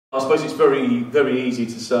I suppose it's very easy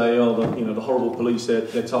to say, oh, the horrible police,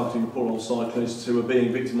 they're targeting the poor old cyclists who are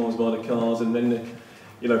being victimised by the cars, and then,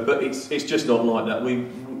 but it's just not like that.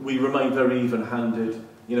 We remain very even-handed.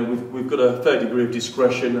 We've got a fair degree of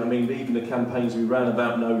discretion. I mean, even the campaigns we ran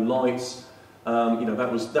about no lights,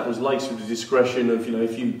 that was laced with the discretion of,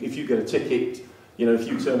 if you get a ticket, if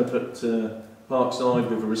you turn up at Parkside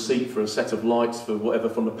with a receipt for a set of lights for whatever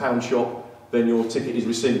from the pound shop, then your ticket is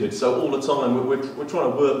rescinded. So all the time we're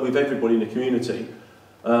trying to work with everybody in the community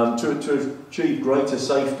to achieve greater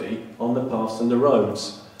safety on the paths and the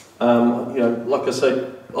roads. Like I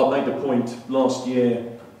said, I made the point last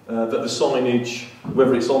year that the signage,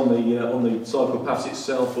 whether it's on the cycle paths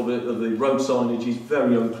itself or the road signage, is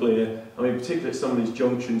very unclear. I mean, particularly at some of these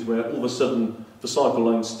junctions where all of a sudden the cycle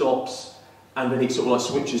lane stops, and then it sort of like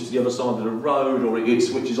switches to the other side of the road, or it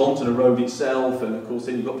switches onto the road itself, and of course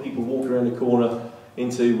then you've got people walking around the corner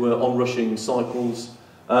into onrushing cycles.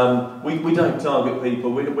 We don't target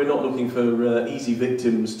people. We're not looking for easy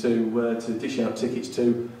victims to dish out tickets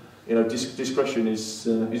to. Discretion is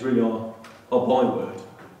really our byword.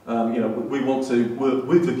 We want to work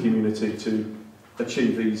with the community to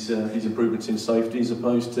achieve these improvements in safety, as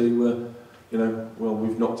opposed to well,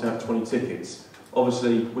 we've knocked out 20 tickets.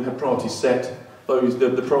 Obviously, we had priorities set.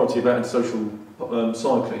 The priority about antisocial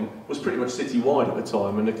cycling was pretty much citywide at the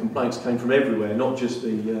time, and the complaints came from everywhere, not just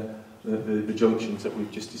the junctions that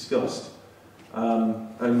we've just discussed.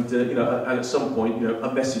 And at some point,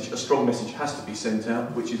 a strong message has to be sent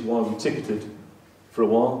out, which is why we ticketed for a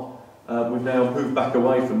while. We've now moved back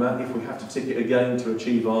away from that. If we have to ticket again to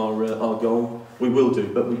achieve our goal, we will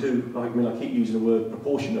do. But we do. I keep using the word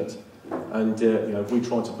proportionate. And we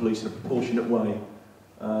try to police in a proportionate way.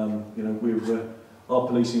 Our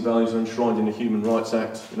policing values are enshrined in the Human Rights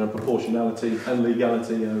Act. Proportionality and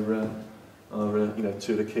legality are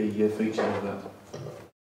two of the key features of that.